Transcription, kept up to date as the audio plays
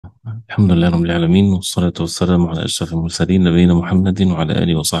الحمد لله رب العالمين، والصلاة والسلام على أشرف المرسلين نبينا محمد وعلى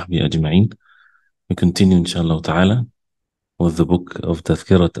آله وصحبه أجمعين. We continue inshallah ta'ala with the book of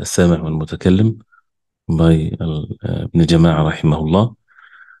تذكرة السامع والمتكلم by Ibn Jamaa rahimahullah,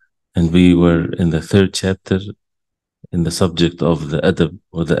 and we were in the third chapter in the subject of the adab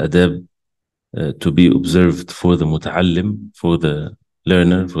or the adab to be observed for the muta'allim, for the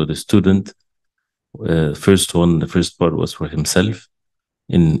learner, for the student. The first part was for himself,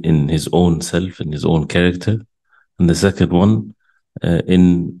 in his own self, in his own character. And the second one,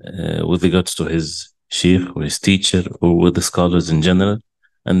 with regards to his sheikh or his teacher or with the scholars in general,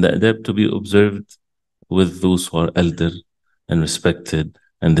 and the adab to be observed with those who are elder and respected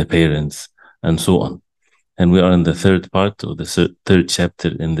and the parents and so on. And we are in the third part or the third chapter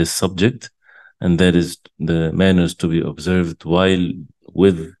in this subject, and that is the manners to be observed while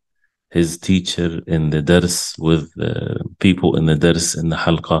with his teacher in the dars, with people in the dars, in the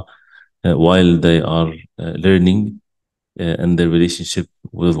halqa, while they are learning and their relationship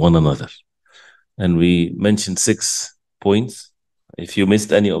with one another. And we mentioned 6 points. If you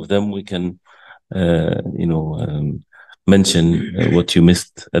missed any of them, we can, mention what you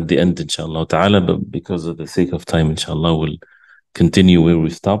missed at the end, inshallah ta'ala. But because of the sake of time, inshallah, we'll continue where we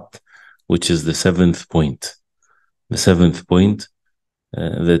stopped, which is the 7th point. The 7th point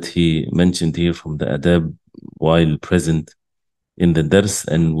that he mentioned here from the adab while present in the dars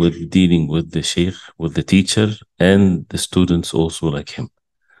and with dealing with the sheikh, with the teacher, and the students also like him.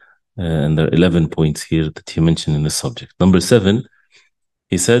 And there are 11 points here that he mentioned in this subject. Number 7,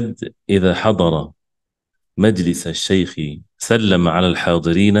 he said, إذا حضر مجلس الشيخ سلم على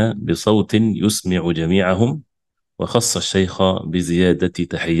الحاضرين بصوت يسمع جميعهم وخص الشيخ بزيادة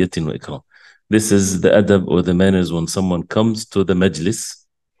تحية وإكرام. This is the adab or the manners when someone comes to the majlis.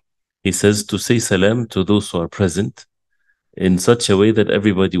 He says to say salam to those who are present in such a way that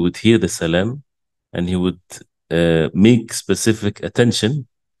everybody would hear the salam, and he would make specific attention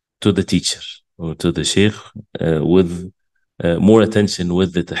to the teacher or to the sheikh with more attention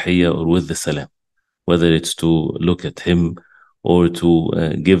with the tahiyya or with the salam, whether it's to look at him or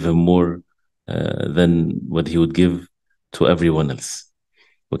to give him more than what he would give to everyone else.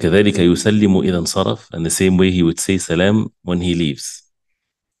 وكذلك يسلم إذا انصرف, and the same way he would say salam when he leaves.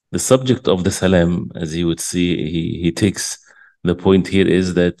 The subject of the salam, as he would see, he takes the point here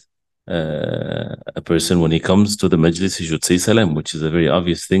is that a person, when he comes to the majlis, he should say salam, which is a very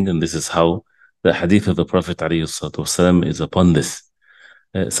obvious thing, and this is how the hadith of the Prophet ﷺ is upon this.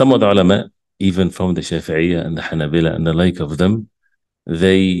 Some of the ulama, even from the Shafi'iyya and the Hanabila and the like of them,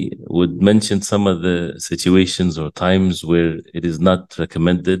 they would mention some of the situations or times where it is not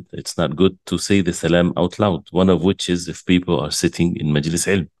recommended, it's not good to say the salam out loud. One of which is if people are sitting in majlis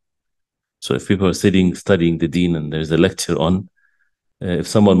ilm. So if people are sitting studying the deen and there's a lecture on, if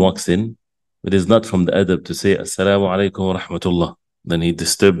someone walks in, it is not from the adab to say assalamu alaikum wa rahmatullah. Then he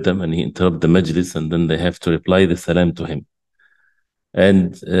disturbed them and he interrupted the majlis, and then they have to reply the salam to him.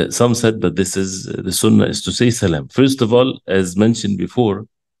 And some said, but this is the sunnah is to say salam. First of all, as mentioned before,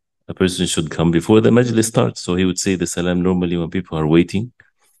 a person should come before the majlis starts. So he would say the salam normally when people are waiting.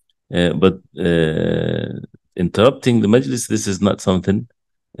 But interrupting the majlis, this is not something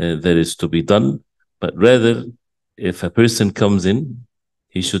that is to be done. But rather, if a person comes in,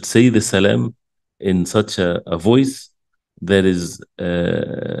 he should say the salam in such a voice that is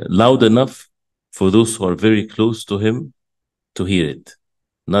loud enough for those who are very close to him to hear it,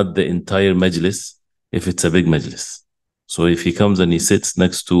 not the entire majlis if it's a big majlis. So if he comes and he sits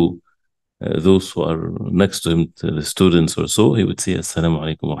next to those who are next to him, to the students or so, he would say assalamu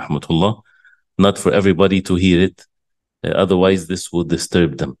alaikum wa rahmatullah, not for everybody to hear it. Otherwise this would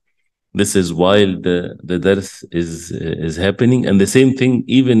disturb them. This is while the dars is happening, and the same thing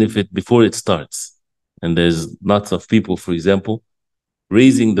even if it before it starts and there's lots of people, for example,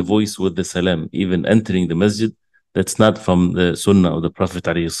 raising the voice with the salam, even entering the masjid. That's not from the sunnah of the Prophet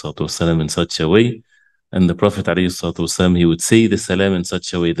ﷺ in such a way. And the Prophet ﷺ, he would say the salam in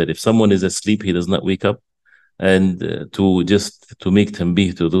such a way that if someone is asleep, he does not wake up, and to make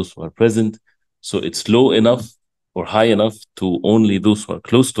tanbih to those who are present. So it's low enough or high enough to only those who are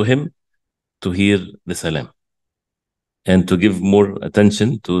close to him to hear the salam, and to give more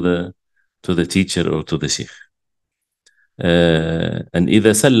attention to the teacher or to the sheikh. And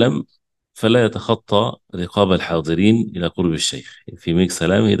إذا سلم فلا يتخطى رقاب الحاضرين إلى قرب الشيخ. If he makes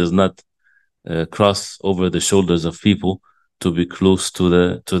salam, he does not cross over the shoulders of people to be close to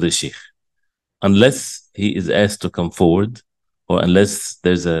the sheikh, unless he is asked to come forward, or unless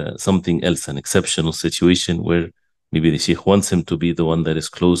there's something else, an exceptional situation where maybe the sheikh wants him to be the one that is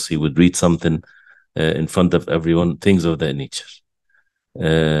close. He would read something in front of everyone, things of that nature.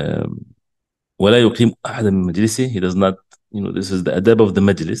 ولا يقيم أحد من مجلسه. He does not, this is the adab of the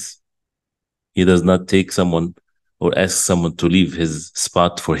majlis. He does not take someone or ask someone to leave his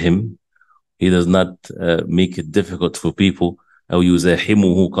spot for him. He does not make it difficult for people. أو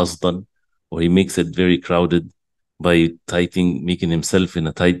يزاحمه قصدا, or he makes it very crowded by making himself in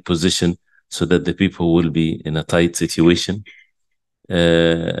a tight position so that the people will be in a tight situation.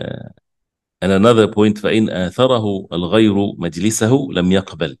 And another point, فإن آثره الغير مجلسه لم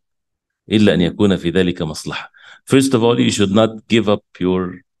يقبل إلا أن يكون في ذلك مصلحة. First of all, you should not give up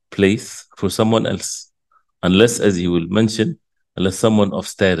your place for someone else, unless, as he will mention, unless someone of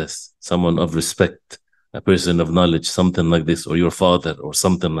status, someone of respect, a person of knowledge, something like this, or your father, or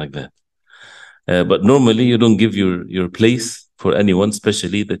something like that. But normally, you don't give your place for anyone,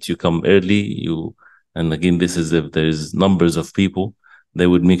 especially that you come early. And again, this is if there is numbers of people, they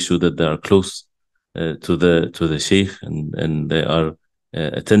would make sure that they are close to the sheikh, and they are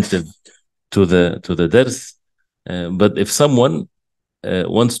attentive to the dars. But if someone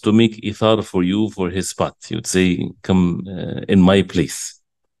wants to make ithar for you for his spot, you would say, come in my place.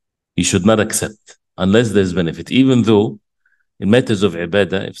 You should not accept unless there's benefit. Even though in matters of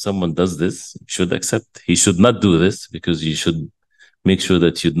ibadah, if someone does this, you should accept. He should not do this, because you should make sure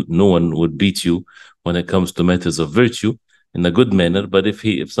that no one would beat you when it comes to matters of virtue in a good manner. But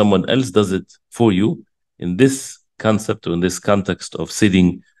if someone else does it for you in this concept or in this context of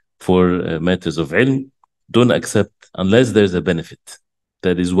sitting for matters of ilm, don't accept unless there's a benefit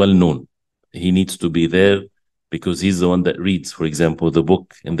that is well known. He needs to be there because he's the one that reads, for example, the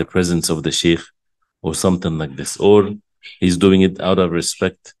book in the presence of the sheikh or something like this, or he's doing it out of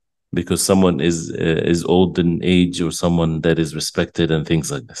respect because someone is old in age, or someone that is respected, and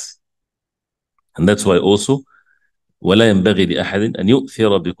things like this. And that's why also ولا ينبغي لأحد أن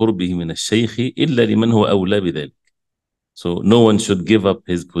يؤثر بقربه من الشيخ إلا لمن هو أولى بذلك. So no one should give up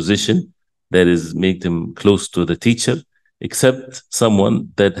his position, that is, make him close to the teacher, except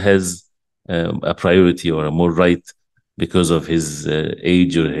someone that has a priority or a more right because of his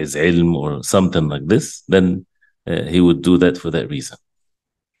age or his ilm or something like this. Then he would do that for that reason.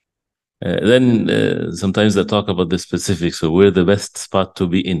 Then sometimes they talk about the specifics, so where the best spot to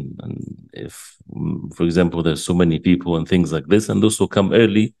be in. And if, for example, there's so many people and things like this, and those who come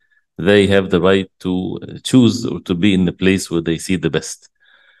early, they have the right to choose or to be in the place where they see the best.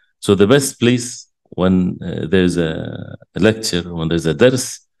 So the best place when there's a lecture, when there's a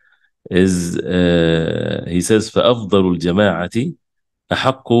dars, is, he says, فأفضل الجماعة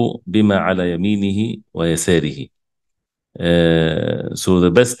أحق بما على يمينه ويساره. So the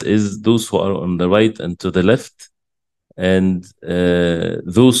best is those who are on the right and to the left, and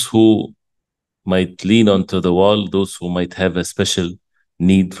those who might lean onto the wall, those who might have a special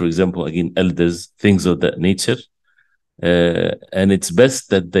need, for example, again, elders, things of that nature. And it's best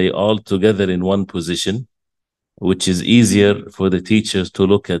that they all together in one position, which is easier for the teachers to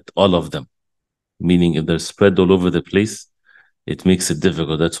look at all of them. Meaning, if they're spread all over the place, it makes it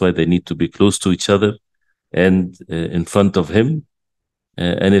difficult. That's why they need to be close to each other and in front of him.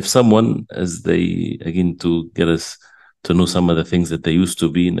 And if someone, as they, again, to get us to know some of the things that they used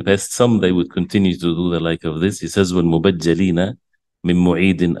to be in the past, some they would continue to do the like of this. He says, وَالْمُبَجَّلِينَ مِن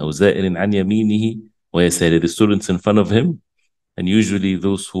مُعِيدٍ أَوْ زَائِرٍ عَنْ يَمِينِهِ وَيَسَارِهِ. The students in front of him, and usually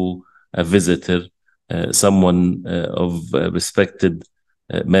those who, a visitor, someone of respected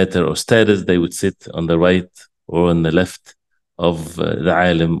matter or status, they would sit on the right or on the left of the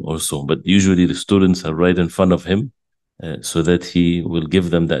alim or so. But usually the students are right in front of him, so that he will give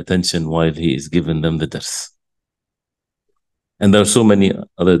them the attention while he is giving them the dars. And there are so many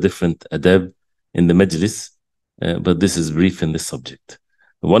other different adab in the majlis, but this is brief in this subject.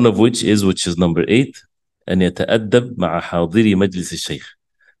 One of which is number 8, أن يتأدب مع حاضري مجلس الشيخ.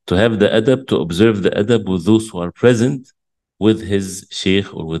 To have the adab, to observe the adab with those who are present with his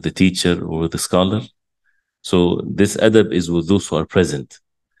sheikh or with the teacher or with the scholar. So this adab is with those who are present.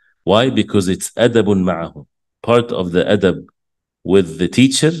 Why? Because it's adabun ma'ahu. Part of the adab with the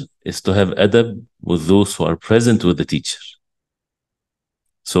teacher is to have adab with those who are present with the teacher.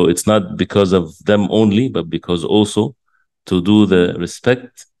 So it's not because of them only, but because also to do the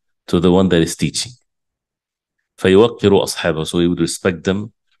respect to the one that is teaching. فيوقر أصحابه, so he would respect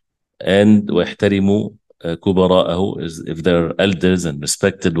them, and ويحترموا كبراءه, if there are elders and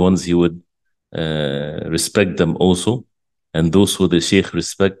respected ones, he would respect them also, and those who the sheikh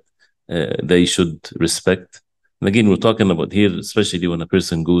respect, they should respect. And again, we're talking about here, especially when a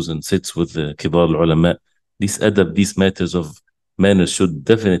person goes and sits with the kibar ulama, these adab, these matters of manners should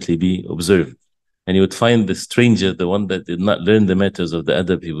definitely be observed. And you would find the stranger, the one that did not learn the matters of the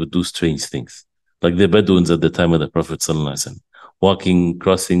adab, he would do strange things. Like the Bedouins at the time of the Prophet ﷺ, walking,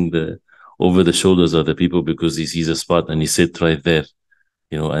 crossing the over the shoulders of the people because he sees a spot and he sits right there.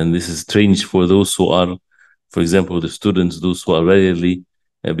 And this is strange for those who are, for example, the students, those who are rarely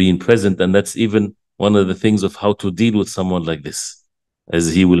being present. And that's even one of the things of how to deal with someone like this,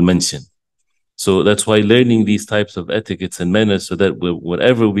 as he will mention. So that's why learning these types of etiquettes and manners so that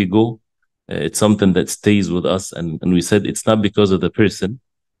wherever we go, it's something that stays with us. And we said it's not because of the person,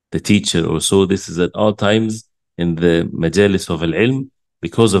 the teacher or so. This is at all times in the majalis of al-ilm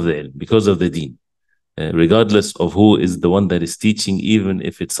because of the ilm, because of the deen. Regardless of who is the one that is teaching, even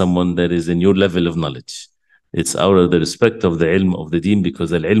if it's someone that is in your level of knowledge. It's out of the respect of the ilm of the deen,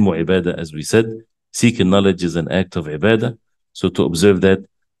 because al-ilmu ibadah, as we said, seeking knowledge is an act of ibadah. So to observe that,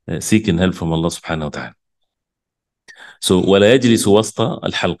 seeking help from Allah subhanahu wa ta'ala. So وَلَا يَجْلِسُ وَسْطَ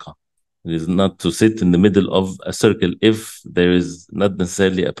الْحَلْقَةِ. It is not to sit in the middle of a circle if there is not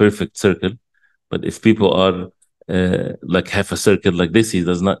necessarily a perfect circle, but if people are like half a circle like this, he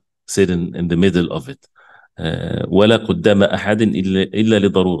does not sit in the middle of it. ولا قدام أحد إلا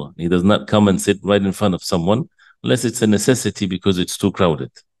لضرورة. He does not come and sit right in front of someone unless it's a necessity because it's too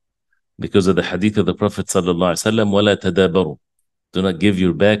crowded. Because of the hadith of the Prophet sallallahu alaihi wasallam, ولا تدابروا. Do not give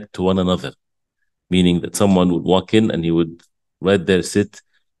your back to one another. Meaning that someone would walk in and he would right there sit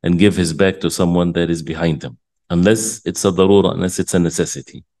and give his back to someone that is behind him. Unless it's a darura, unless it's a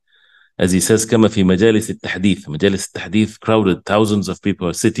necessity. As he says, كما في مجالس التحديث. مجالس التحديث, crowded, thousands of people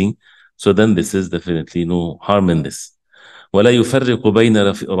are sitting. So then this is definitely no harm in this. ولا يفرق بين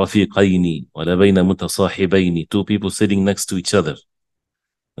رفيقين ولا بين متصاحبين. Two people sitting next to each other.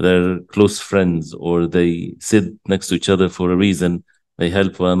 They're close friends, or they sit next to each other for a reason. They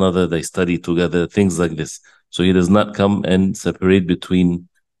help one another, they study together, things like this. So he does not come and separate between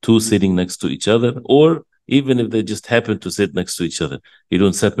two sitting next to each other, or even if they just happen to sit next to each other. You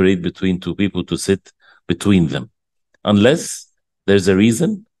don't separate between two people to sit between them. Unless there's a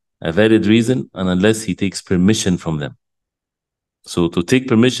reason, a valid reason, and unless he takes permission from them. So to take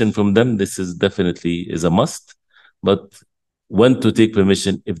permission from them, this is definitely is a must. But when to take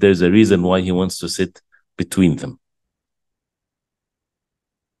permission, if there's a reason why he wants to sit between them.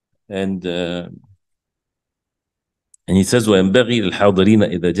 And he says, وَيَنْبَغِي لِلْحَاضِرِينَ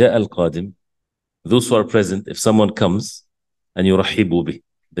إِذَا جَاءَ الْقَادِمِ. Those who are present, if someone comes, and يُرَحِّبُوا بِهِ,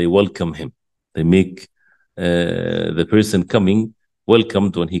 they welcome him. They make the person coming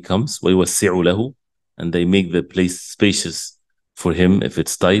welcomed when he comes. وَيُوَسِّعُ لَهُ, and they make the place spacious for him if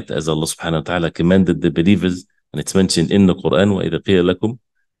it's tight, as Allah subhanahu wa ta'ala commanded the believers, and it's mentioned in the Quran, وَإِذَا قِيلَ لَكُمْ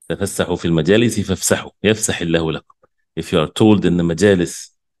تَفَسَّحُوا فِي الْمَجَالِسِ فَافْسَحُوا يَفْسَحِ اللَّهُ لَكُمْ. If you are told in the majalis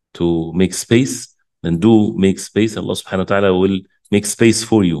to make space, then do make space. Allah subhanahu wa ta'ala will make space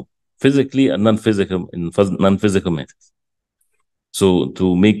for you, physically and non-physical, in non-physical matters. So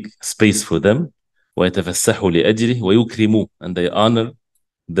to make space for them, وَيَتَفَسَّحُوا لِأَجْرِهِ وَيُكْرِمُوا, and they honor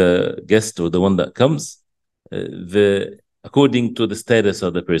the guest or the one that comes according to the status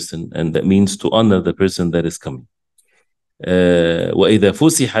of the person, and that means to honor the person that is coming. وإذا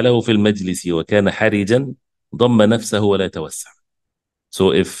فسح له في المجلس وكان حرجا ضم نفسه ولا يتوسع.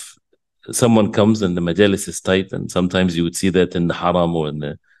 So if someone comes and the majalis is tight, and sometimes you would see that in the haram or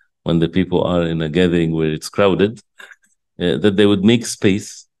when the people are in a gathering where it's crowded, that they would make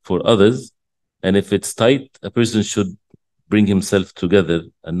space for others. And if it's tight, a person should bring himself together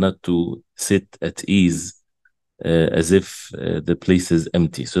and not to sit at ease as if the place is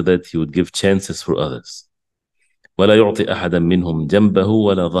empty, so that he would give chances for others. ولا يعطي أحدا منهم جنبه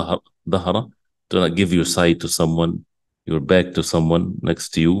ولا ظهره. Do not give your side to someone, your back to someone next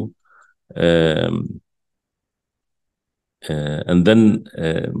to you. And then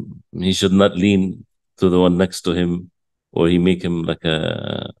he should not lean to the one next to him, or he make him like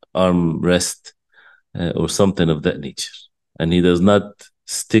a arm rest or something of that nature. And he does not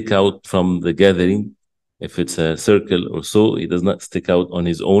stick out from the gathering. If it's a circle or so, he does not stick out on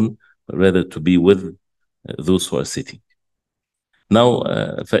his own, but rather to be with those who are sitting. Now,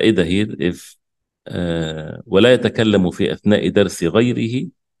 فائدة here, if ولا يتكلم في أثناء درس غيره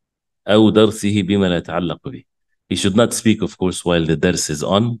أو درسه بما لا يتعلق به. He should not speak, of course, while the dars is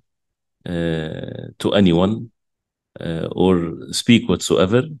on to anyone or speak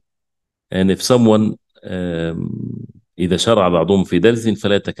whatsoever. And if someone إذا شرع بعضهم في درس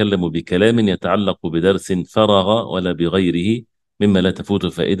فلا يتكلم بكلام يتعلق بدرس فرغ ولا بغيره مما لا تفوت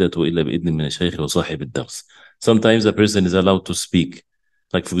فائدته إلا بإذن من الشيخ وصاحب الدرس. Sometimes a person is allowed to speak.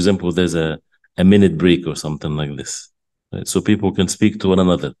 Like, for example, there's a minute break or something like this. Right? So people can speak to one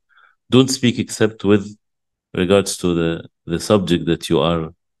another. Don't speak except with regards to the subject that you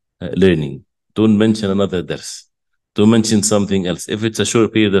are learning. Don't mention another dars. Don't mention something else. If it's a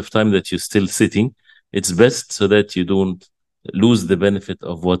short period of time that you're still sitting, it's best so that you don't lose the benefit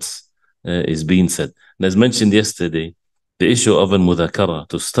of what's is being said. And as mentioned yesterday, the issue of al-mudhakara,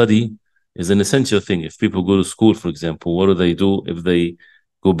 to study, is an essential thing. If people go to school, for example, what do if they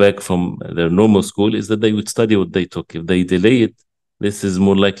go back from their normal school? Is that they would study what they took. If they delay it, this is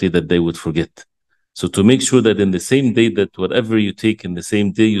more likely that they would forget. So to make sure that in the same day, that whatever you take in the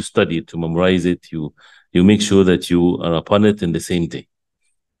same day, you study it, to memorize it, you make sure that you are upon it in the same day.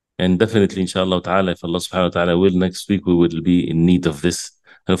 And definitely, inshallah ta'ala, if Allah subhanahu wa ta'ala will, next week we will be in need of this.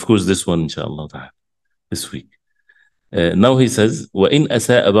 And of course, this one, inshallah ta'ala, this week. Now he says, وَإِنْ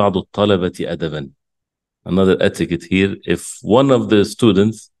أَسَاءَ بَعْضُ الطَّلَبَةِ أَدَبًا. Another etiquette here. If one of the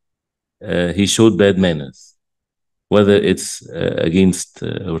students, he showed bad manners, whether it's against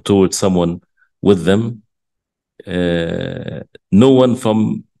or towards someone with them, no one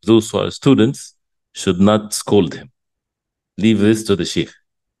from those who are students should not scold him. Leave this to the sheikh.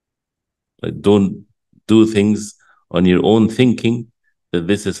 Like, don't do things on your own thinking that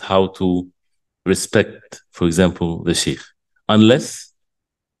this is how to respect, for example, the sheikh, unless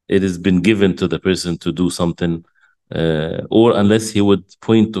it has been given to the person to do something, or unless he would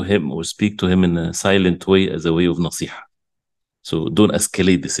point to him or speak to him in a silent way as a way of nasiha. So don't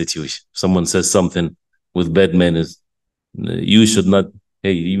escalate the situation. If someone says something with bad manners, you should not,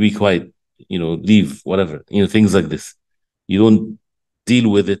 hey, you be quiet, leave, whatever, things like this. You don't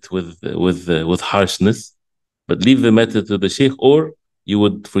deal with it with harshness, but leave the matter to the sheikh, or you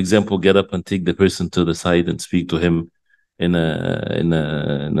would, for example, get up and take the person to the side and speak to him in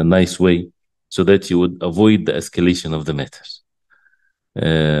a nice way, so that you would avoid the escalation of the matters.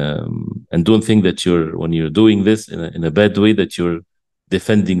 And don't think that when you're doing this in a bad way, that you're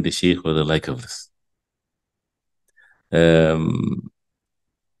defending the sheikh or the like of this. And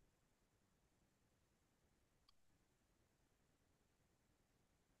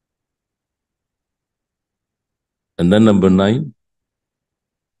then number 9.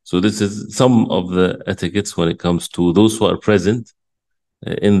 So this is some of the etiquettes when it comes to those who are present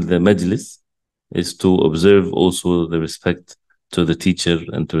in the majlis, is to observe also the respect to the teacher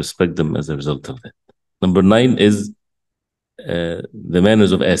and to respect them as a result of that. Number 9 is the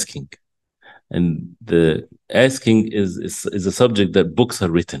manners of asking. And the asking is a subject that books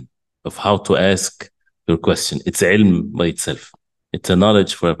are written of how to ask your question. It's ilm by itself. It's a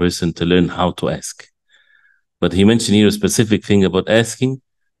knowledge for a person to learn how to ask. But he mentioned here a specific thing about asking,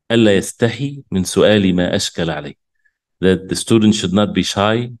 ألا يستحي من سؤال ما أشكل عليه. That the student should not be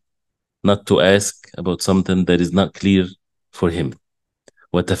shy, not to ask about something that is not clear for him.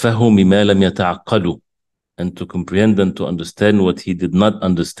 وتفهم ما لم يتعقله, and to comprehend and to understand what he did not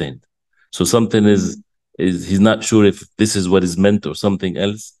understand. So something is he's not sure if this is what is meant or something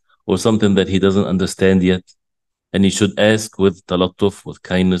else, or something that he doesn't understand yet. And he should ask with talattuf, with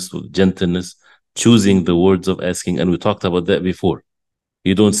kindness, with gentleness, choosing the words of asking. And we talked about that before.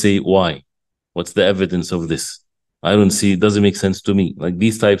 You don't say, why? What's the evidence of this? I don't see, it doesn't make sense to me. Like,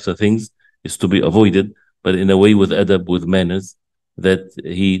 these types of things is to be avoided, but in a way with adab, with manners, that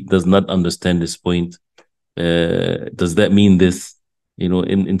he does not understand this point. Does that mean this?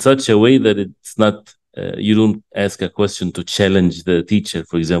 In such a way that it's not, you don't ask a question to challenge the teacher,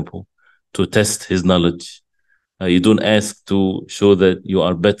 for example, to test his knowledge. You don't ask to show that you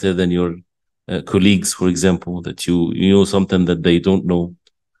are better than your colleagues, for example, that you know something that they don't know.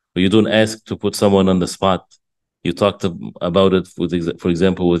 Or you don't ask to put someone on the spot. You talked about it, for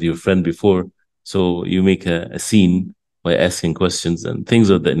example, with your friend before. So you make a scene by asking questions and things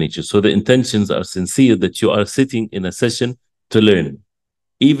of that nature. So the intentions are sincere, that you are sitting in a session to learn.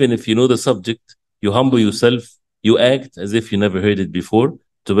 Even if you know the subject, you humble yourself, you act as if you never heard it before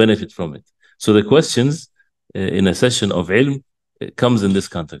to benefit from it. So the questions in a session of ilm comes in this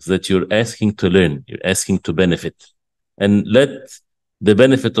context, that you're asking to learn, you're asking to benefit, and let the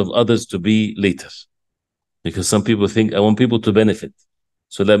benefit of others to be later. Because some people think, I want people to benefit,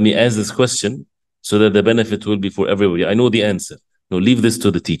 so let me ask this question so that the benefit will be for everybody. I know the answer. No, leave this to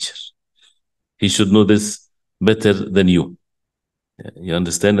the teacher. He should know this better than you. You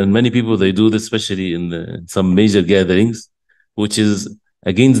understand? And many people, they do this, especially in some major gatherings, which is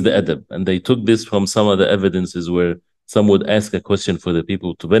against the adab. And they took this from some of the evidences where some would ask a question for the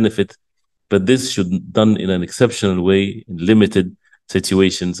people to benefit, but this should be done in an exceptional way, in limited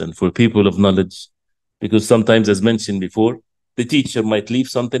situations, and for people of knowledge. Because sometimes, as mentioned before, the teacher might leave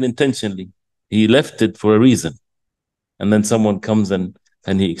something intentionally. He left it for a reason. And then someone comes and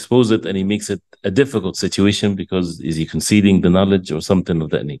he exposes it, and he makes it a difficult situation, because is he conceding the knowledge or something of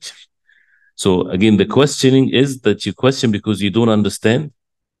that nature? So again, the questioning is that you question because you don't understand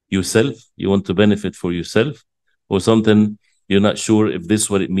yourself, you want to benefit for yourself, or something you're not sure if this is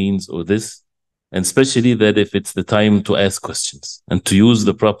what it means or this. and especially that if it's the time to ask questions and to use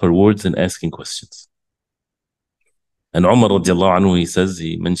the proper words in asking questions. And Umar radiallahu anhu,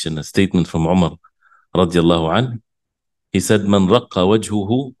 he mentioned a statement from Umar radiallahu anhu. He said, "Man raqqa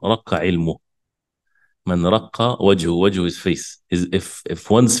wajhuhu raqqa ilmuh." Man raqqa wajhu is face. If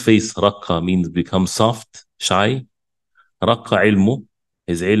one's face raqqa means become soft, shy, raqqa ilmu,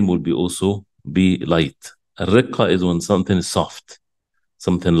 his ilm will be also be light. Raqqa is when something is soft,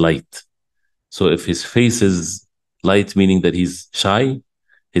 something light. So if his face is light, meaning that he's shy,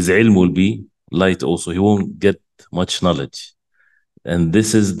 his ilm will be light also. He won't get much knowledge. And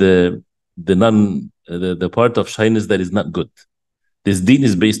this is the part of shyness that is not good. This deen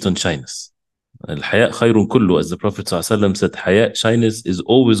is based on shyness. Al-haya khayrun kullu, as the Prophet ﷺ said, haya, shyness is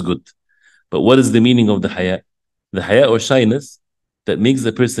always good. But what is the meaning of the haya? The haya or shyness that makes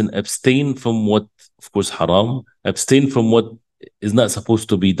the person abstain from what, of course, haram, abstain from what is not supposed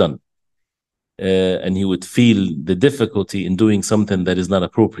to be done. And he would feel the difficulty in doing something that is not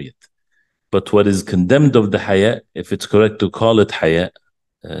appropriate. But what is condemned of the haya, if it's correct to call it haya,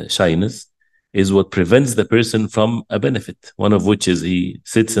 shyness, is what prevents the person from a benefit, one of which is he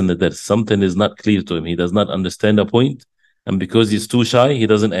sits in the dars. Something is not clear to him. He does not understand a point, and because he's too shy, he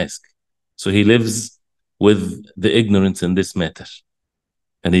doesn't ask. So he lives with the ignorance in this matter,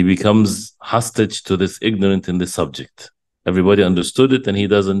 and he becomes hostage to this ignorance in this subject. Everybody understood it, and he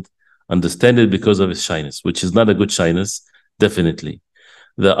doesn't understand it because of his shyness, which is not a good shyness, definitely.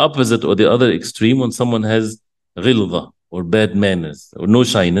 The opposite or the other extreme, when someone has ghilza or bad manners or no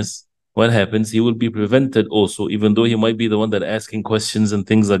shyness, what happens? He will be prevented also, even though he might be the one that asking questions and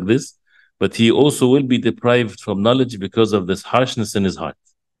things like this, but he also will be deprived from knowledge because of this harshness in his heart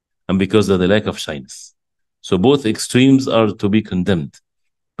and because of the lack of shyness. So both extremes are to be condemned,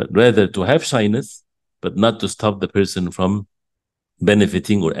 but rather to have shyness, but not to stop the person from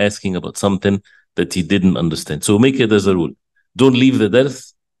benefiting or asking about something that he didn't understand. So make it as a rule. Don't leave the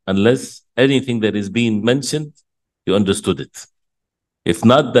dars unless anything that is being mentioned, you understood it. If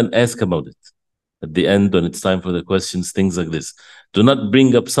not, then ask about it at the end when it's time for the questions, things like this. Do not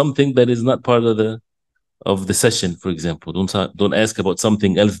bring up something that is not part of the session, for example. Don't ask about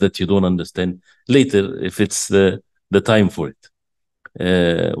something else that you don't understand later if it's the time for it.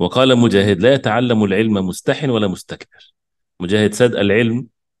 وقال مجاهد لا يتعلم العلم مستحن ولا مستكبر. Mujahid said al-ilm,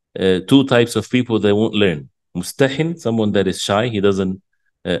 two types of people they won't learn. Mustahin, someone that is shy, he doesn't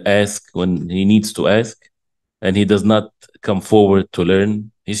ask when he needs to ask, and he does not come forward to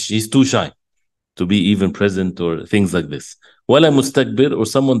learn. He's too shy to be even present or things like this. Wala mustakbir, or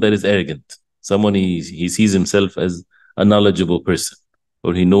someone that is arrogant. Someone he sees himself as a knowledgeable person,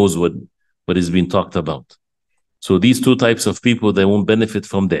 or he knows what is being talked about. So these two types of people, they won't benefit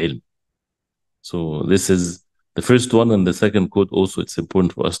from the ilm. So this is the first one, and the second quote also, it's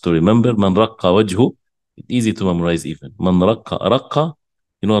important for us to remember. Man raqqa wajhu, easy to memorize even. Man raqqa,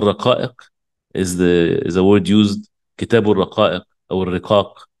 you know, raqa'iq is a word used, kitab al-raqa'iq or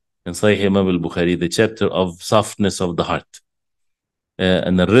riqaq in Sahih Imam al-Bukhari, the chapter of softness of the heart.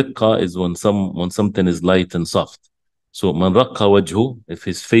 And the riqqa is when something is light and soft. So man raqqa wajhu, if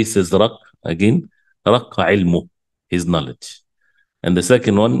his face is raq, again, raqqa ilmu, his knowledge. And the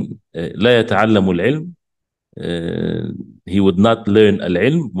second one, لا يتعلم العلم, he would not learn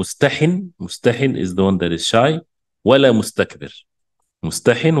al-ilm. Mustahin is the one that is shy. Wala mustakbir.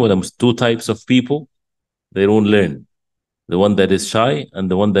 Mustahin, two types of people, they don't learn. The one that is shy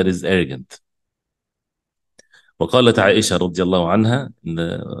and the one that is arrogant. وقالت عائشة رضي الله عنها, in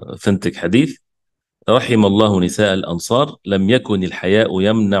the authentic hadith, رحم الله نساء الأنصار لم يكن الحياء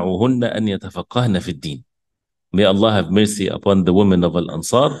يمنعهن أن يتفقهن في الدين. May Allah have mercy upon the women of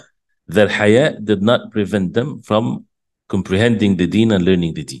Al-Ansar. Their haya did not prevent them from comprehending the deen and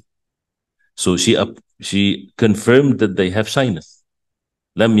learning the deen. So she confirmed that they have shyness.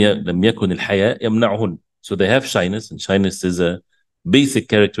 لم يكن الحياء يمنعهن. So they have shyness, and shyness is a basic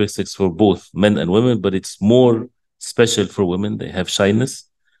characteristics for both men and women, but it's more special for women. They have shyness,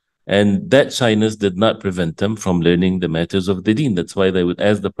 and that shyness did not prevent them from learning the matters of the deen. That's why they would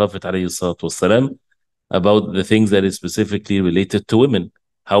ask the Prophet ﷺ about the things that is specifically related to women,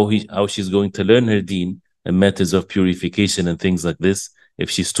 how she's going to learn her deen and matters of purification and things like this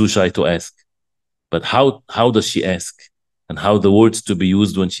if she's too shy to ask. But how does she ask, and how the words to be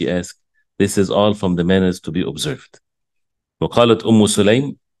used when she asks? This is all from the manners to be observed. وقالت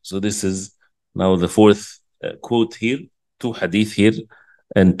سليم. So this is now the fourth quote here, two hadith here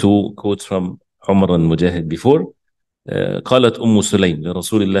and two quotes from Umar and Mujahid before. قالت سليم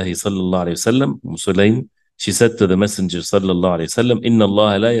لرسول الله صلى الله عليه وسلم. Sulaim, she said to the messenger صلى الله عليه وسلم, إن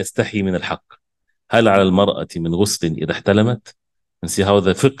الله لا يستحي من الحق هل على المرأة من غسل إذا احتلمت. And see how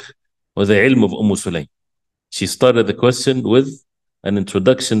the fiqh or the ilm of Sulaym. She started the question with an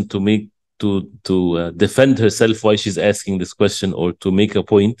introduction to make to defend herself why she's asking this question, or to make a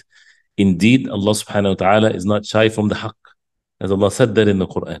point. Indeed, Allah subhanahu wa ta'ala is not shy from the haqq, as Allah said that in the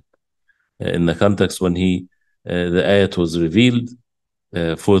Quran. In the context when the ayat was revealed,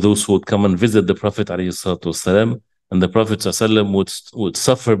 for those who would come and visit the Prophet والسلام, and the Prophet ﷺ would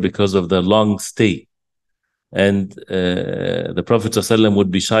suffer because of the long stay. And the Prophet ﷺ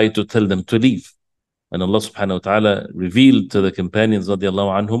would be shy to tell them to leave. And Allah subhanahu wa ta'ala revealed to the companions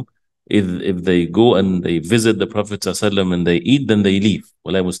radiallahu anhum, if they go and they visit the Prophet ﷺ and they eat, then they leave.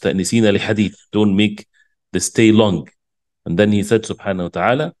 وَلَا مُسْتَأْنِسِينَ لِحَدِيث. Don't make the stay long. And then he said subhanahu wa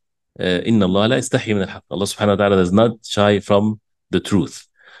ta'ala, إِنَّ اللَّهَ لَا يَسْتَحِي مِنَ الْحَقِّ. Allah subhanahu wa ta'ala does not shy from the truth.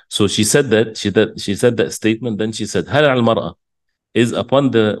 So she said that, she said that statement, then she said, هَلْ عَلَى الْمَرْأَةِ, is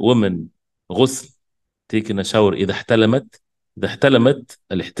upon the woman غسل, taking a shower, إِذَا احْتَلَمَتْ. The احتلمت,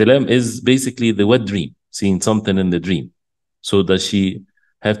 al-ihtilam is basically the wet dream, seeing something in the dream. So does she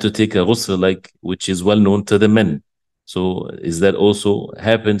have to take a ghusl, like, which is well known to the men? So is that also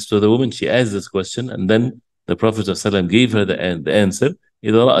happens to the woman? She asked this question, and then the Prophet ﷺ gave her the answer,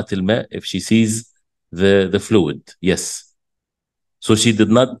 إِذَا رَأَتِ الْمَاء, if she sees the fluid, yes. So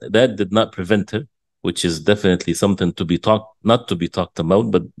that did not prevent her, which is definitely something to be not to be talked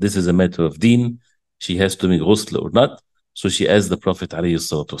about, but this is a matter of deen. She has to make ghusl or not. So she asked the Prophet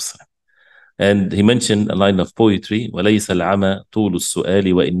ﷺ. And he mentioned a line of poetry, وَلَيْسَ الْعَمَى طُولُ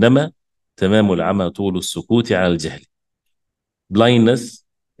السُّؤَالِ وَإِنَّمَا تَمَامُ الْعَمَى طُولُ السُّكُوتِ عَلَى الْجَهْلِ. Blindness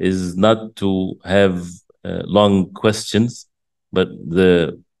is not to have long questions, but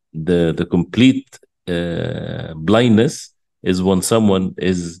the complete blindness is when someone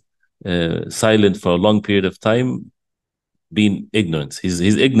is silent for a long period of time, being ignorant. He's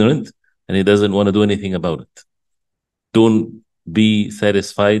ignorant and he doesn't want to do anything about it. Don't be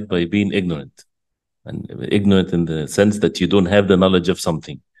satisfied by being ignorant. And ignorant in the sense that you don't have the knowledge of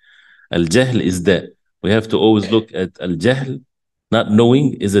something. Al-jahl is that. We have to always look at al-jahl. Not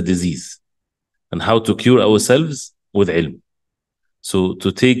knowing is a disease. And how to cure ourselves with ilm. So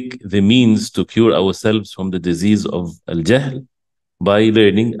to take the means to cure ourselves from the disease of al-jahl by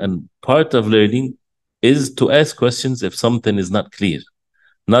learning. And part of learning is to ask questions if something is not clear.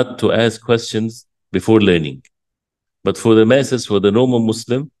 Not to ask questions before learning. But for the masses, for the normal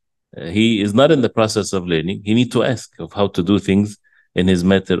Muslim, he is not in the process of learning. He needs to ask of how to do things in his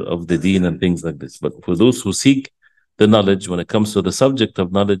matter of the deen and things like this. But for those who seek the knowledge, when it comes to the subject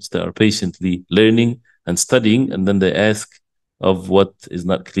of knowledge, they are patiently learning and studying, and then they ask of what is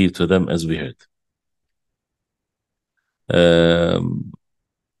not clear to them, as we heard.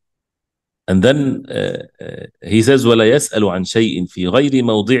 And then he says, وَلَا يَسْأَلُ عَنْ شَيْءٍ فِي غَيْرِ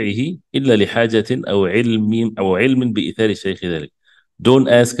مَوْضِعِهِ إِلَّا لِحَاجَةٍ أو علم بإثار شيخ ذلك. Don't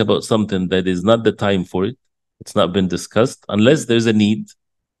ask about something that is not the time for it. It's not been discussed, unless there's a need.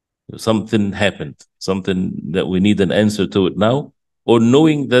 Something happened, something that we need an answer to it now, or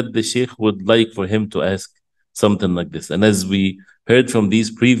knowing that the sheikh would like for him to ask something like this. And as we heard from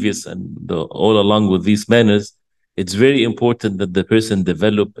these previous and all along with these manners, it's very important that the person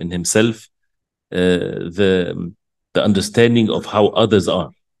develop in himself the understanding of how others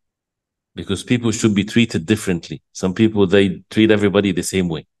are, because people should be treated differently. Some people, they treat everybody the same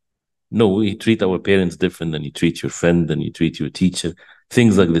way. No, we treat our parents different than you treat your friend, than you treat your teacher,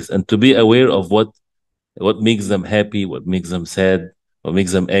 things like this. And to be aware of what makes them happy, what makes them sad, what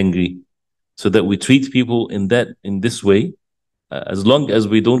makes them angry, so that we treat people in this way, as long as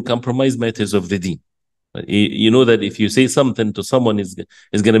we don't compromise matters of the deen. You know that if you say something to someone is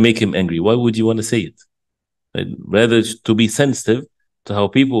going to make him angry, why would you want to say it? Right? Rather to be sensitive to how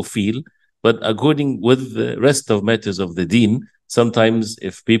people feel, but according with the rest of matters of the deen, sometimes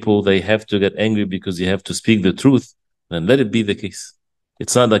if people, they have to get angry because you have to speak the truth, then let it be the case.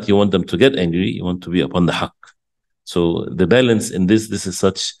 It's not that you want them to get angry, you want to be upon the haqq. So the balance in this is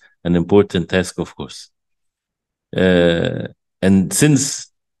such an important task, of course. And since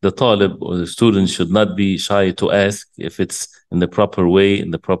the talib or the student should not be shy to ask if it's in the proper way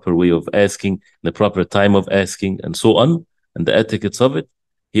of asking, in the proper time of asking, and so on, and the etiquettes of it,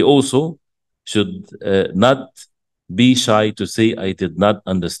 he also should not be shy to say, I did not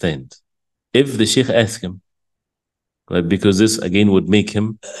understand, if the sheikh asks him, right? Because this again would make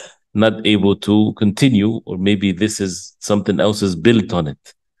him not able to continue, or maybe this is something else is built on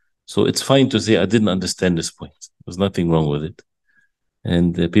it. So it's fine to say, I didn't understand this point. There's nothing wrong with it.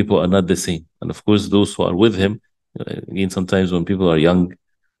 And people are not the same. And of course, those who are with him, again, sometimes when people are young,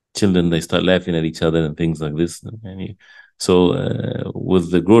 children, they start laughing at each other and things like this. So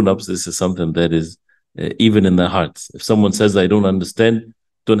with the grown-ups, this is something that is even in their hearts. If someone says, I don't understand,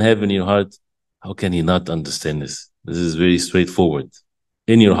 don't have in your heart, how can he not understand this? This is very straightforward.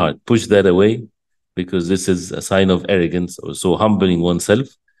 In your heart, push that away, because this is a sign of arrogance, or so humbling oneself.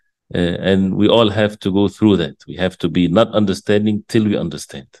 And we all have to go through that. We have to be not understanding till we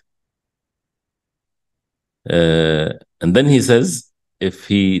understand. And then he says, if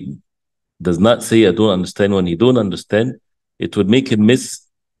he does not say, I don't understand, when he don't understand, it would make him miss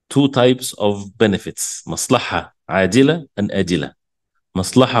two types of benefits, maslaha ajila and ajila.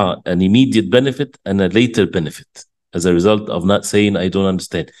 Maslaha, an immediate benefit, and a later benefit as a result of not saying, I don't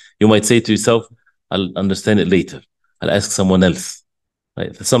understand. You might say to yourself, I'll understand it later. I'll ask someone else.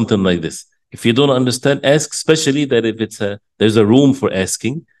 Right? Something like this. If you don't understand, ask, especially that if there's a room for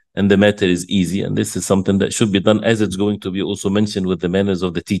asking and the matter is easy. And this is something that should be done, as it's going to be also mentioned with the manners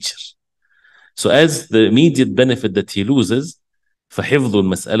of the teacher. So as the immediate benefit that he loses, فحفظ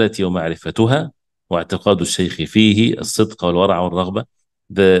المسألة ومعرفتها واعتقاد الشيخ فيه الصدق والورع والرغبة,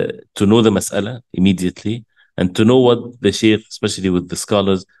 to know the mas'ala immediately, and to know what the sheikh, especially with the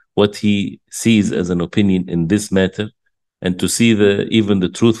scholars, what he sees as an opinion in this matter, and to see even the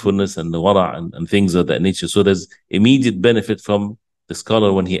truthfulness and the wara and things of that nature. So there's immediate benefit from the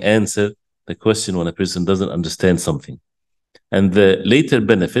scholar when he answers the question when a person doesn't understand something. And the later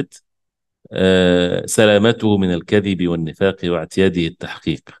benefit, سلامته من الكذب والنفاق واعتياده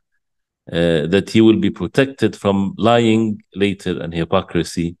التحقيق, that he will be protected from lying later and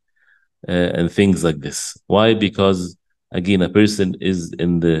hypocrisy and things like this. Why? Because again, a person is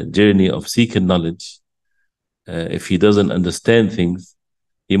in the journey of seeking knowledge. If he doesn't understand things,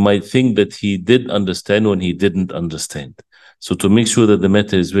 he might think that he did understand when he didn't understand. So to make sure that the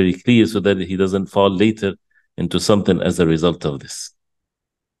matter is very clear, so that he doesn't fall later into something as a result of this.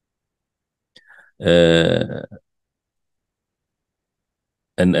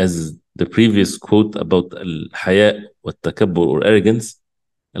 And as the previous quote about al-haya wa takabbur, or arrogance,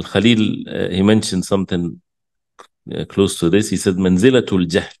 Al-Khalil, he mentioned something close to this. He said, manzilatul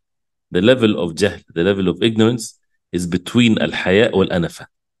jahl, the level of jahl, the level of ignorance, is between al-haya wal-anafa.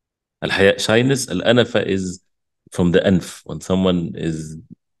 Al-haya, shyness. Al-anafa is from the anf. When someone is,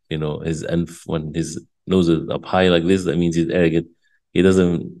 his anf, when his nose is up high like this, that means he's arrogant. He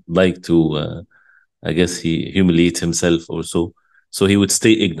doesn't like to, I guess he humiliates himself or so. So he would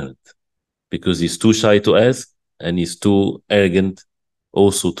stay ignorant because he's too shy to ask, and he's too arrogant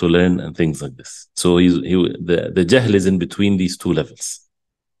also to learn, and things like this. So the jahl is in between these two levels.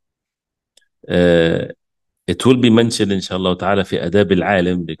 It will be mentioned, inshallah ta'ala, fi adab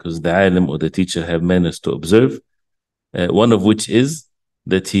al-alim, because the alim or the teacher have manners to observe. One of which is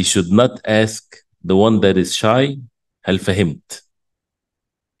that he should not ask the one that is shy, hal fahimt.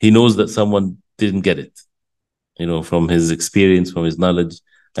 He knows that someone didn't get it, from his experience, from his knowledge,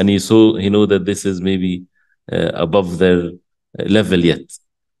 and he know that this is maybe above their level yet,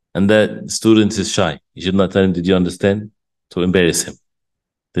 and that student is shy. You should not tell him, did you understand? To embarrass him.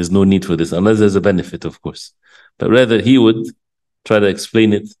 There's no need for this, unless there's a benefit, of course. But rather, he would try to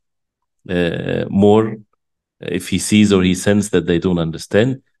explain it more if he sees or he senses that they don't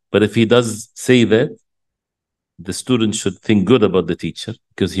understand. But if he does say that, the student should think good about the teacher,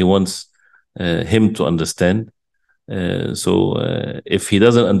 because he wants him to understand. So if he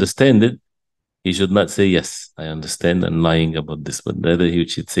doesn't understand it, he should not say, yes, I understand, and lying about this, but rather he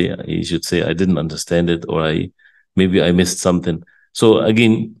should say, I didn't understand it, or maybe I missed something. So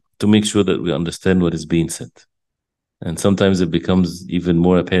again, to make sure that we understand what is being said. And sometimes it becomes even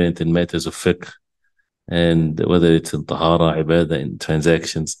more apparent in matters of fiqh, and whether it's in tahara, ibadah, in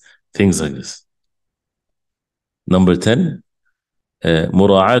transactions, things like this. Number 10,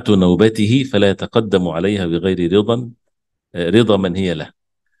 مراعاة نوبته فلا يتقدم عليها بغير رضا من هي له.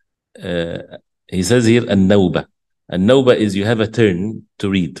 He says here, النوبة. النوبة is you have a turn to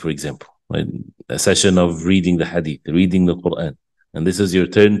read, for example, right? A session of reading the hadith, reading the Quran, and this is your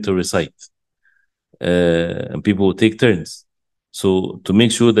turn to recite. And people will take turns. So to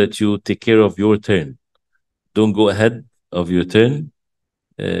make sure that you take care of your turn, don't go ahead of your turn,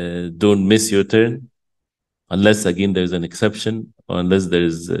 don't miss your turn, unless again there's an exception, or unless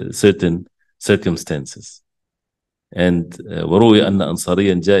there's certain circumstances. And وروي أن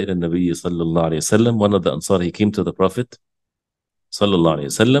أنصاريا جاء إلى النبي صلى الله عليه وسلم. One of the Ansar, he came to the Prophet صلى الله عليه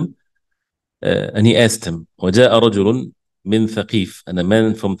وسلم, and he asked him, وجاء رجل من ثقيف, and a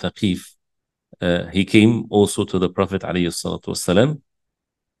man from Thaqif, he came also to the Prophet عليه الصلاة والسلام.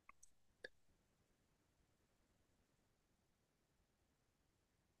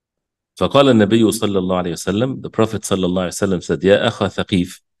 فقال النبي صلى الله عليه وسلم, the Prophet صلى الله عليه وسلم said, يا أخا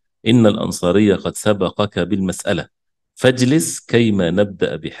ثقيف إن الأنصاري قد سبقك بالمسألة فاجلس كيما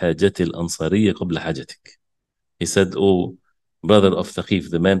نبدأ بحاجة الأنصاري قبل حاجتك. He said, oh brother of Thaqif,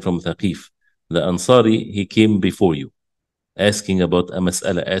 the man from Thaqif, the Ansari, he came before you, asking about a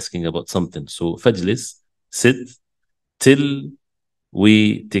mas'ala, asking about something. So fajlis, sit till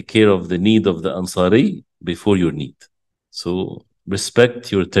we take care of the need of the Ansari before your need. So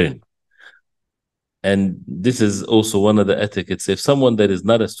respect your turn. And this is also one of the etiquettes. If someone that is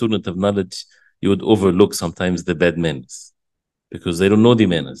not a student of knowledge, you would overlook sometimes the bad manners because they don't know the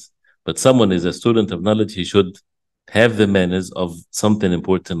manners. But someone is a student of knowledge, he should have the manners of something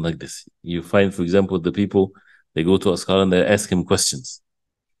important like this. You find, for example, the people, they go to a scholar and they ask him questions.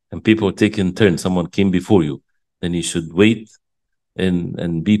 And people take in turn. Someone came before you, then you should wait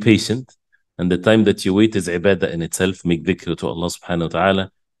and be patient. And the time that you wait is ibadah in itself. Make dhikr to Allah subhanahu wa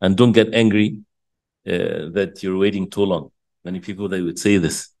ta'ala. And don't get angry that you're waiting too long. Many people, they would say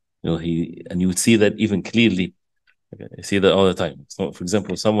this, and you would see that even clearly. I see that all the time. So, for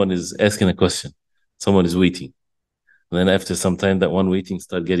example, someone is asking a question, someone is waiting. And then after some time, that one waiting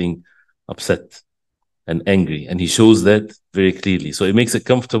start getting upset and angry. And he shows that very clearly. So it makes it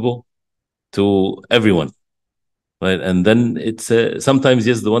comfortable to everyone. Right. And then it's sometimes,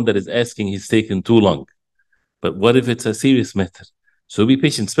 yes, the one that is asking, he's taken too long. But what if it's a serious matter? So be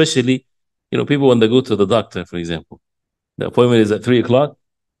patient, especially, people when they go to the doctor, for example, the appointment is at 3 o'clock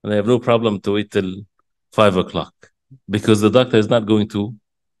and they have no problem to wait till 5 o'clock because the doctor is not going to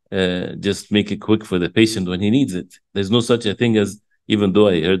just make it quick for the patient when he needs it. There's no such a thing as, even though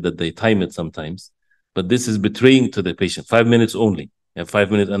I heard that they time it sometimes, but this is betraying to the patient. 5 minutes only. You have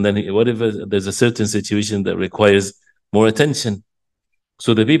 5 minutes, and then what if there's a certain situation that requires more attention?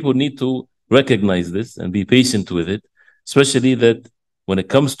 So the people need to recognize this and be patient with it, especially that when it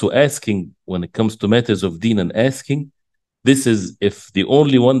comes to asking, when it comes to matters of deen and asking, this is if the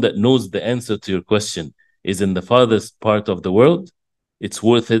only one that knows the answer to your question is in the farthest part of the world, it's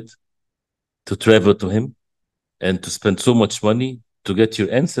worth it to travel to him and to spend so much money to get your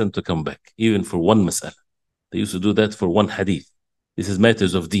answer and to come back, even for one mas'ala. They used to do that for one hadith. This is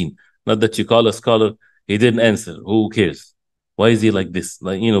matters of deen. Not that you call a scholar, he didn't answer. Who cares? Why is he like this?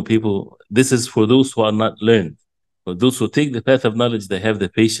 People, this is for those who are not learned. For those who take the path of knowledge, they have the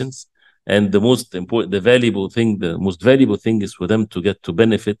patience. And the most important, the most valuable thing is for them to get to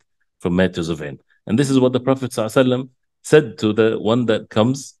benefit from matters of ilm. And this is what the Prophet ﷺ said to the one that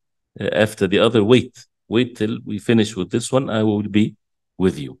comes after the other, wait till we finish with this one, I will be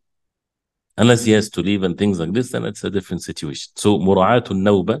with you. Unless he has to leave and things like this, then it's a different situation. So, mura'atun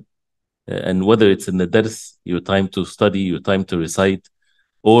nawba, and whether it's in the dars, your time to study, your time to recite,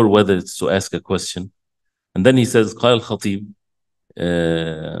 or whether it's to ask a question. And then he says, قال الخطيب,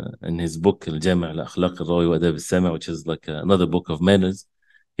 in his book, الجامع لأخلاق الراوي وآداب السامع, which is like another book of manners,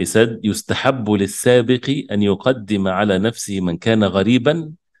 he said, يستحب للسابق أن يقدم على نفسه من كان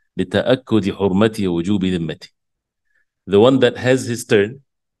غريبا لتأكد حرمته ووجوب ذمته. The one that has his turn,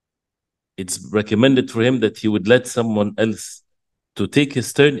 it's recommended for him that he would let someone else to take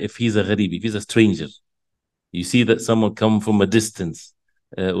his turn if he's a gharib, if he's a stranger. You see that someone come from a distance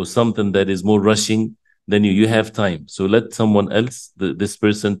or something that is more rushing, then you have time. So let someone else, this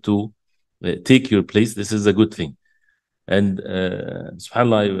person, to take your place. This is a good thing. And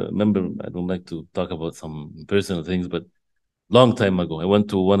subhanAllah, I remember, I don't like to talk about some personal things, but long time ago, I went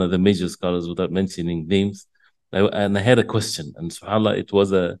to one of the major scholars without mentioning names, and I had a question. And subhanAllah, it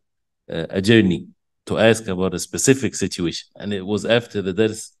was a journey to ask about a specific situation. And it was after the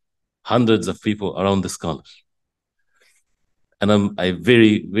dars, hundreds of people around the scholar. And I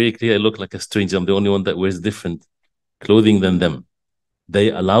very, very clear, I look like a stranger. I'm the only one that wears different clothing than them.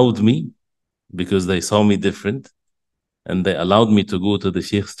 They allowed me because they saw me different, and they allowed me to go to the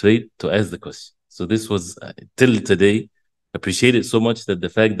sheikh straight to ask the question. So this was, till today, appreciate it so much, that the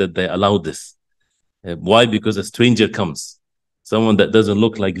fact that they allowed this. Why? Because a stranger comes, someone that doesn't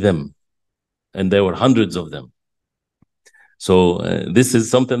look like them, and there were hundreds of them. So this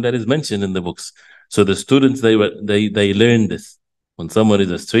is something that is mentioned in the books. So the students, they learn this. When someone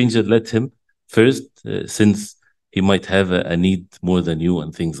is a stranger, let him first, since he might have a need more than you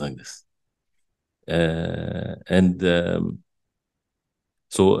and things like this. And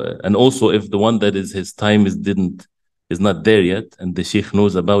also, if the one that is his time is not there yet, and the sheikh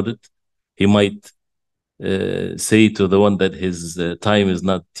knows about it, he might say to the one that his time is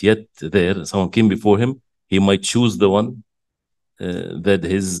not yet there. Someone came before him, he might choose the one that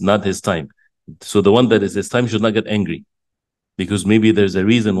is not his time. So the one that is his time should not get angry, because maybe there's a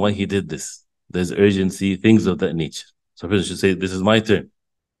reason why he did this. There's urgency, things of that nature. So a person should say, this is my turn.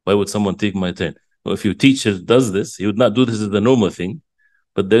 Why would someone take my turn? Well, if your teacher does this, he would not do this as the normal thing,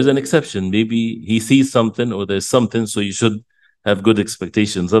 but there's an exception. Maybe he sees something or there's something, so you should have good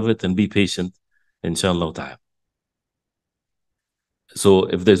expectations of it and be patient, inshallah ta'ala. So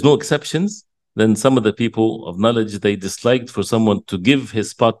if there's no exceptions, then some of the people of knowledge, they disliked for someone to give his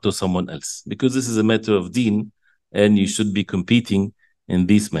spot to someone else, because this is a matter of deen and you should be competing in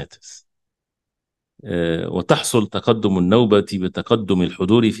these matters. وتحصل تقدم النوبة بتقدم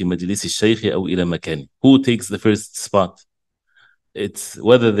الحضور في مجلس الشيخ أو إلى مكانه. Who takes the first spot? It's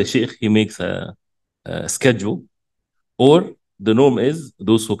whether the sheikh, he makes a schedule, or the norm is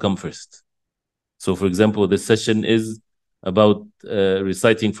those who come first. So for example, this session is about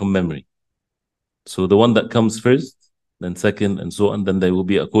reciting from memory. So the one that comes first, then second, and so on, then they will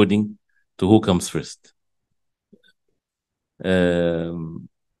be according to who comes first.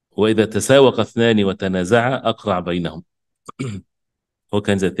 وإذا تساوق اثنان وتنازعا أقرع بينهم. All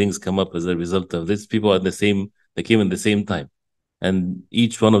kinds of things come up as a result of this. People are they came in the same time. And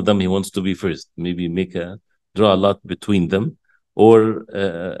each one of them, he wants to be first. Maybe draw a lot between them. Or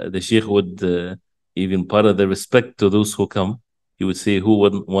the sheikh would, even part of the respect to those who come, he would say who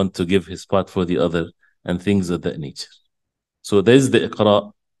wouldn't want to give his spot for the other, and things of that nature. So there's the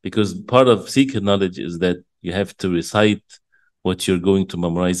iqra, because part of seeking knowledge is that you have to recite what you're going to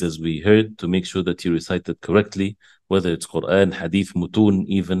memorize, as we heard, to make sure that you recite it correctly, whether it's Quran, Hadith, Mutun,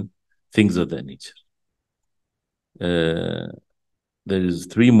 even things of that nature. There's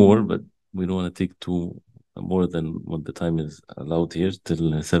 3 more, but we don't want to take more than what the time is allowed here, till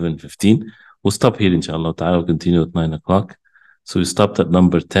 7:15. We'll stop here, inshallah ta'ala. We'll continue at 9 o'clock. So we stopped at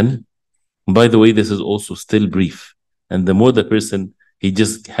number 10. By the way, this is also still brief. And the more the person, he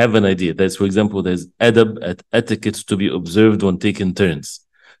just have an idea. That's, for example, there's adab, etiquettes to be observed when taking turns.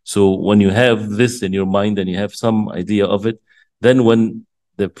 So when you have this in your mind and you have some idea of it, then when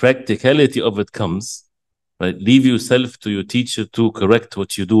the practicality of it comes, right, leave yourself to your teacher to correct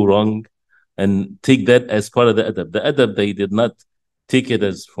what you do wrong, and take that as part of the adab. The adab, they did not take it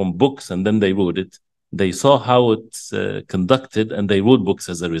as from books and then they wrote it. They saw how it's conducted, and they wrote books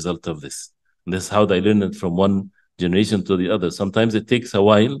as a result of this. And this is how they learn it from one generation to the other. Sometimes it takes a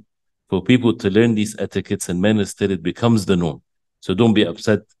while for people to learn these etiquettes and manners till it becomes the norm. So don't be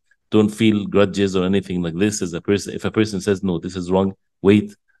upset. Don't feel grudges or anything like this. As a person, if a person says, no, this is wrong,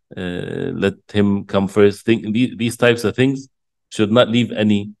 wait, let him come first. These types of things should not leave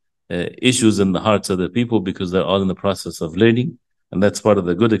any issues in the hearts of the people, because they're all in the process of learning. And that's part of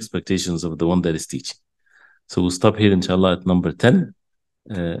the good expectations of the one that is teaching. So we'll stop here, inshallah, at number 10.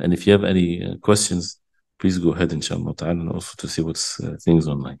 And if you have any questions, please go ahead, inshallah ta'ala, and also to see what's things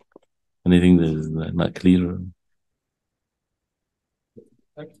online. Anything that is not clear?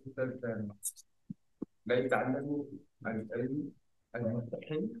 لا يتعلم العلم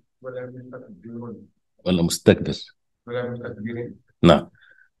المستحيل ولا المستكبرون. ولا مستكبر. ولا مستكبرين. نعم.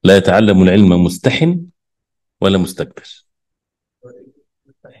 لا يتعلم العلم مستحن ولا مستكبر.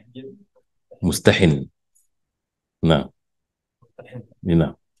 مستحن. نعم.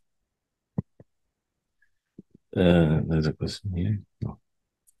 نعم. There's a question here. No.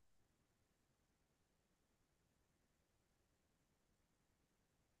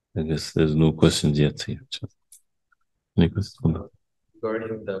 I guess there's no questions yet here. Any questions?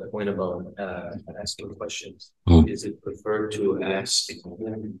 Regarding the point about asking questions, is it preferred to ask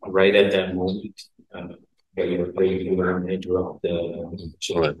right at that moment that you're afraid you're going to interrupt the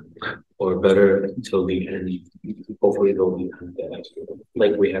right, or better until the end? Hopefully they'll be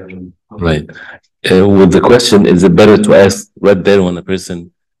like we have. Right. With the question, is it better to ask right there when a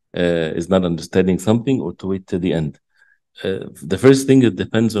person is not understanding something, or to wait till the end? The first thing, it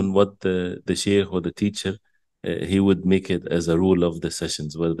depends on what the sheikh or the teacher, he would make it as a rule of the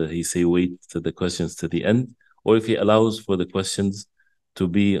sessions, whether he say wait to the questions to the end, or if he allows for the questions to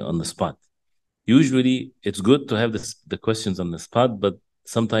be on the spot. Usually it's good to have the questions on the spot, but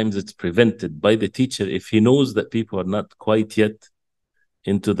sometimes it's prevented by the teacher if he knows that people are not quite yet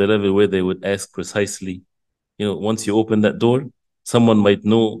into the level where they would ask precisely. Once you open that door, someone might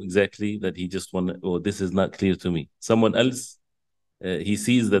know exactly that he just this is not clear to me. Someone else, he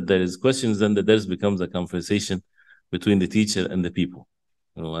sees that there is questions, then the dars becomes a conversation between the teacher and the people,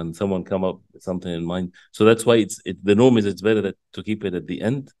 and someone come up with something in mind. So that's why the norm is it's better to keep it at the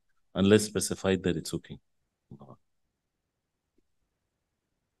end, unless specified that it's okay.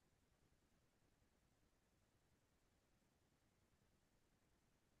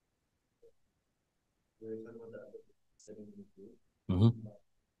 Mm-hmm.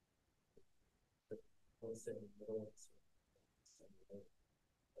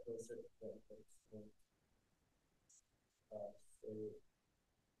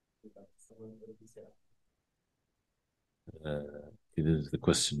 It is the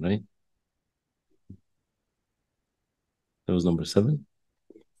question, right? That was number 7.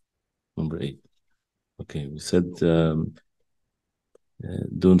 Number 8. Okay, we said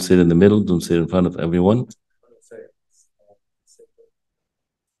Don't sit in the middle. Don't sit in front of everyone.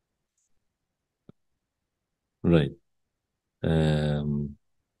 Right.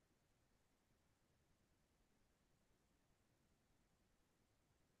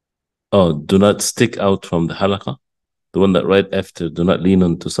 Do not stick out from the halaqah. The one that right after, do not lean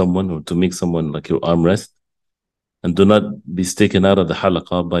onto someone or to make someone like your armrest. And do not be taken out of the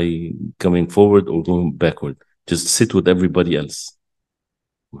halaqah by coming forward or going backward. Just sit with everybody else.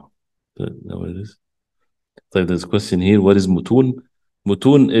 Know what it is? So there's a question here. What is mutun?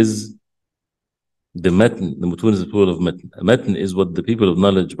 Mutun is the matn. The mutun is the plural of matn. Matn is what the people of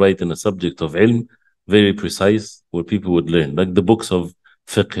knowledge write in a subject of ilm, very precise, where people would learn. Like the books of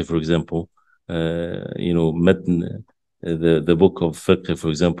fiqh, for example. Matn, the book of fiqh, for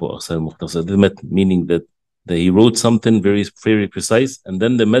example, the matn, meaning that he wrote something very, very precise, and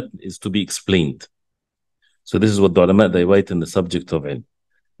then the matn is to be explained. So this is what the ulama, they write in the subject of ilm.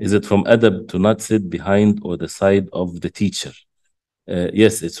 Is it from adab to not sit behind or the side of the teacher?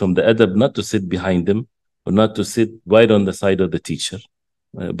 Yes, it's from the adab not to sit behind him or not to sit right on the side of the teacher,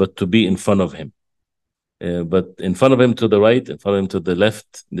 but to be in front of him. But in front of him to the right, in front of him to the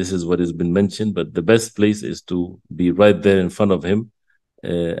left, this is what has been mentioned. But the best place is to be right there in front of him.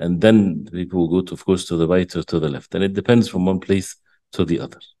 And then people will go, to, of course, to the right or to the left. And it depends from one place to the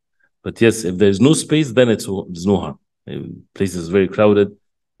other. But yes, if there's no space, then there's no harm. Place is very crowded,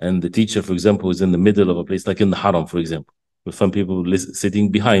 and the teacher, for example, is in the middle of a place, like in the haram, for example, with some people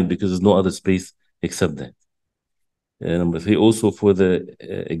sitting behind because there's no other space except that. Number 3, also for the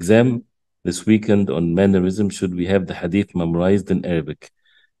exam this weekend on mannerism, should we have the hadith memorized in Arabic?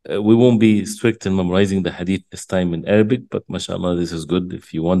 We won't be strict in memorizing the hadith this time in Arabic, but mashallah, this is good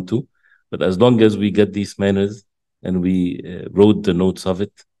if you want to. But as long as we get these manners and we wrote the notes of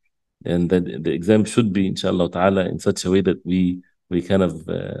it, and that the exam should be, inshallah ta'ala, in such a way that we kind of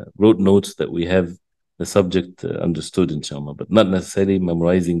wrote notes that we have the subject understood, inshallah, but not necessarily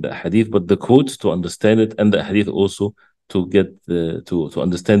memorizing the hadith, but the quotes to understand it, and the hadith also to get to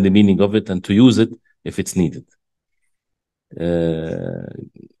understand the meaning of it and to use it if it's needed.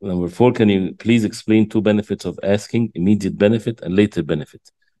 Number 4, can you please explain 2 benefits of asking: immediate benefit and later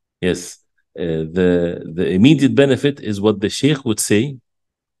benefit? Yes, the immediate benefit is what the sheikh would say,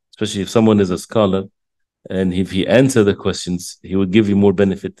 especially if someone is a scholar, and if he answer the questions, he would give you more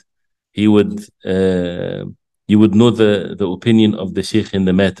benefit. He would, you would know the opinion of the sheikh in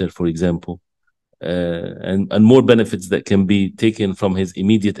the matter, for example, and more benefits that can be taken from his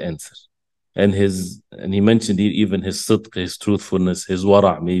immediate answer. And he mentioned here even his sidq, his truthfulness, his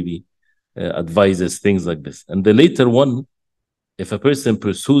wara' maybe, advises, things like this. And the later one, if a person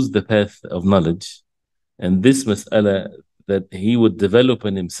pursues the path of knowledge, and this mas'ala that he would develop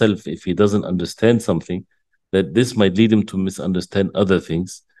in himself if he doesn't understand something, that this might lead him to misunderstand other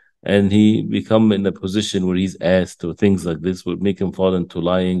things, and he become in a position where he's asked or things like this would make him fall into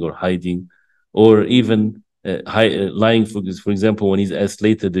lying or hiding, or even lying, for example, when he's asked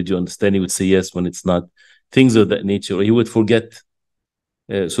later, did you understand? He would say yes when it's not. Things of that nature, or he would forget.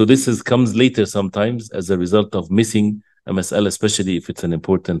 So this comes later sometimes as a result of missing a mas'ala, especially if it's an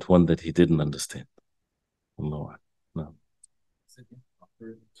important one that he didn't understand. Allah. No.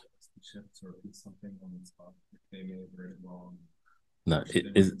 No,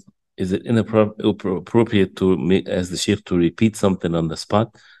 is it inappropriate to make, as the sheikh, to repeat something on the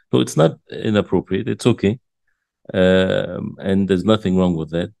spot? No, it's not inappropriate. It's okay. And there's nothing wrong with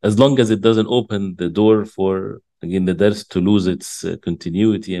that, as long as it doesn't open the door for, again, the dars to lose its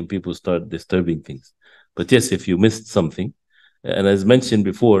continuity and people start disturbing things. But yes, if you missed something, and as mentioned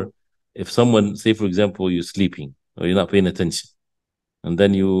before, if someone, say for example, you're sleeping or you're not paying attention, and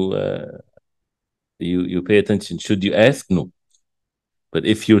then you pay attention, should you ask? No. But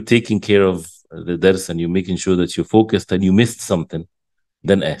if you're taking care of the dars and you're making sure that you're focused and you missed something,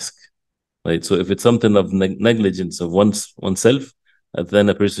 then ask. Right? So if it's something of negligence of oneself, then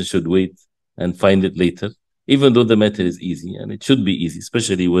a person should wait and find it later, even though the matter is easy, and it should be easy,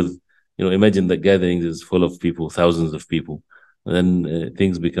 especially with, imagine that gatherings is full of people, thousands of people, then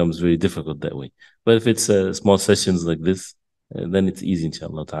things becomes very difficult that way. But if it's small sessions like this, then it's easy,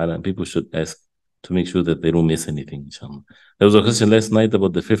 inshallah ta'ala, and people should ask to make sure that they don't miss anything, inshallah. There was a question last night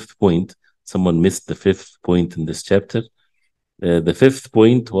about the 5th point. Someone missed the 5th point in this chapter. The 5th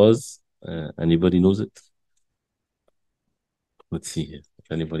point was, anybody knows it? Let's see here,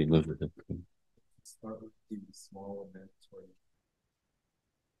 if anybody knows it. Start with the small and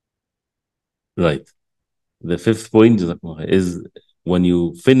right. The 5th point is when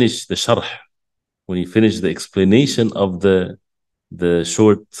you finish the sharh, when you finish the explanation of the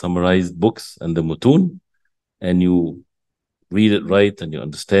short summarized books and the mutun, and you read it right and you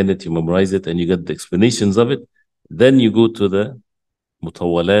understand it, you memorize it, and you get the explanations of it. Then you go to the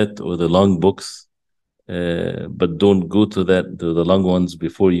mutawalat or the long books, but don't go to the long ones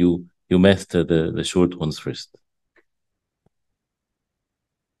before you master the short ones first.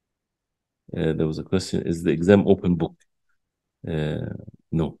 There was a question: is the exam open book?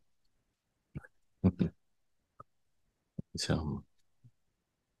 No. Inshallah.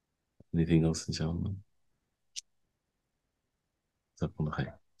 Anything else, inshallah? جزاكم الله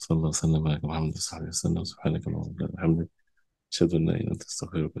خير. صلى الله وسلم على محمد وصحبه وسلم. سبحانك اللهم وبحمدك أشهد أن لا إله إلا أنت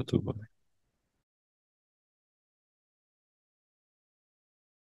أستغفرك وأتوب إليك.